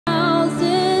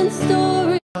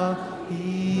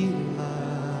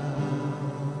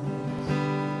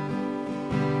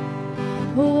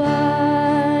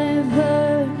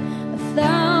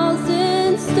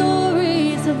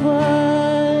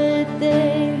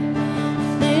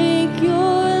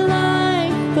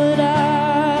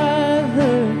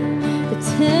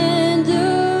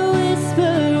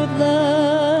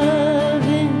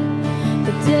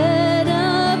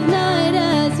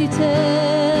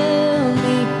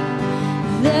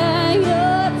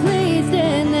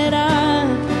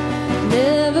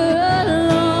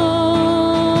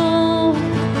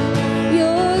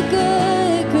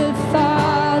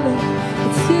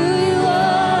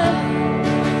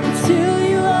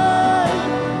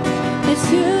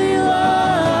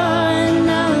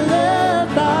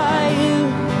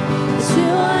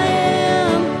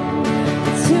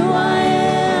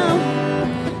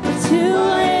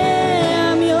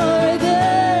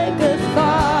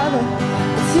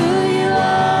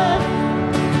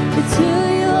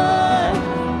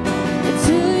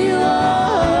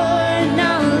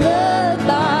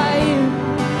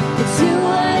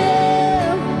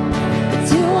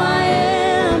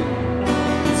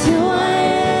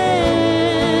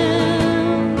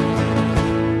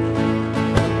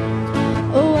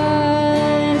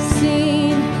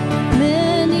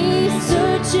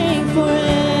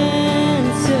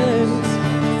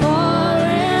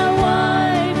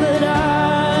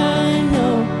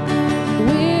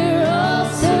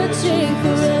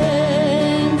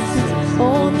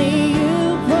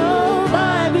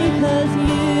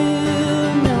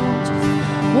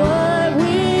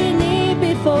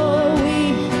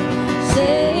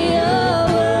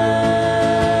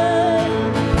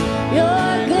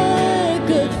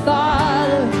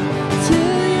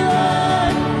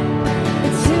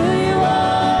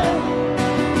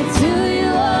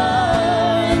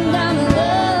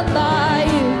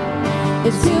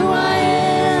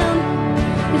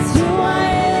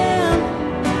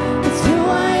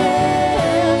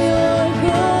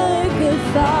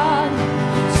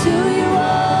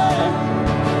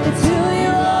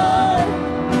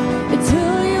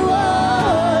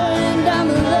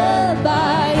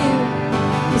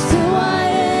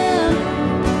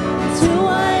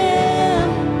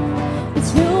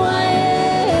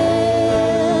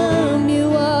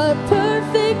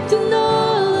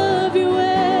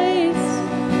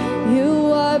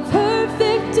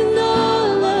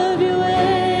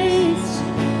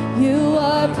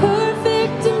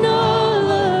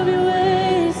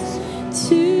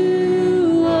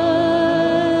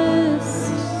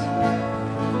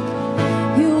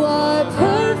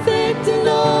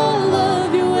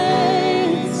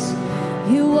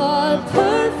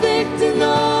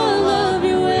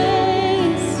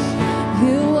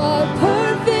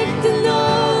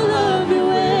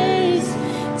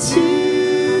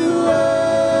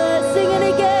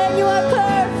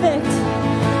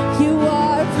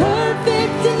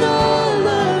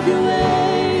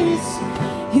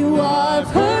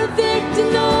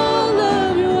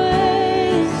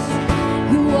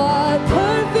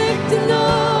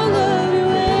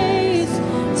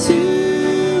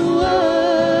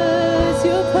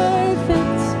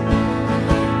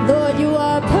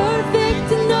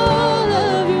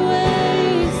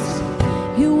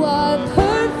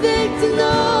perfect in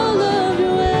all of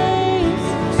your ways.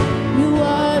 You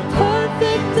are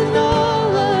perfect in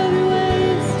all of your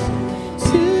ways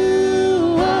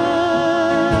to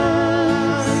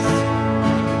us.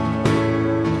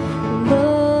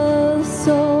 Love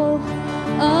so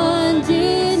undeniable,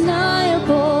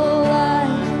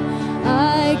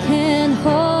 I can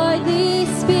hardly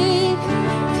speak.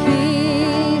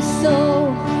 Peace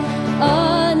so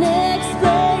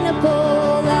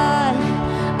unexplainable,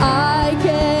 I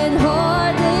can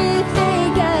hardly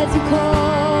think as you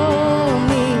call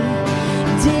me.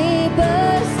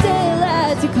 Deeper still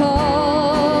as you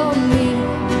call me.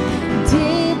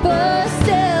 Deeper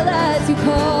still as you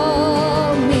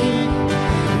call me.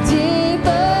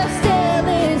 Deeper still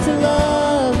into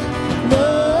love.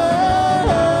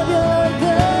 Love, you're a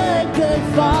good, good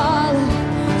Father.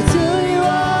 It's who you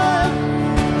are.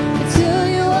 It's who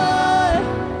you are.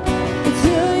 It's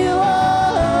who you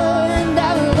are, and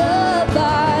I'm loved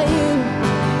by you.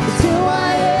 It's who I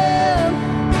am.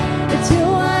 It's who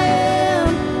I am.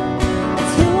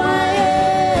 It's who I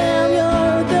am.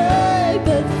 You're a good,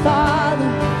 good Father.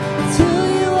 It's who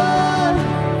you are.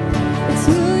 It's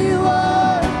who you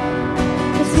are.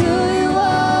 It's who you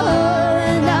are,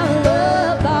 and I'm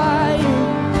loved by you.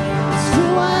 It's who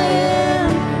I am.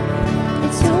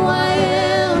 It's who I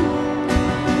am.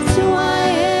 It's who I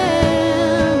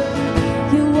am.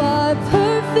 You are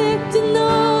perfect in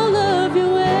all of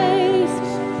your ways.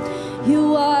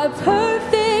 You are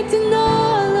perfect in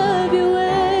all of your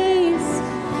ways.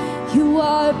 You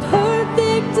are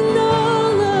perfect in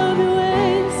all of your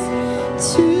ways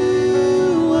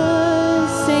to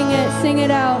us. Sing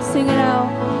it out, sing it out.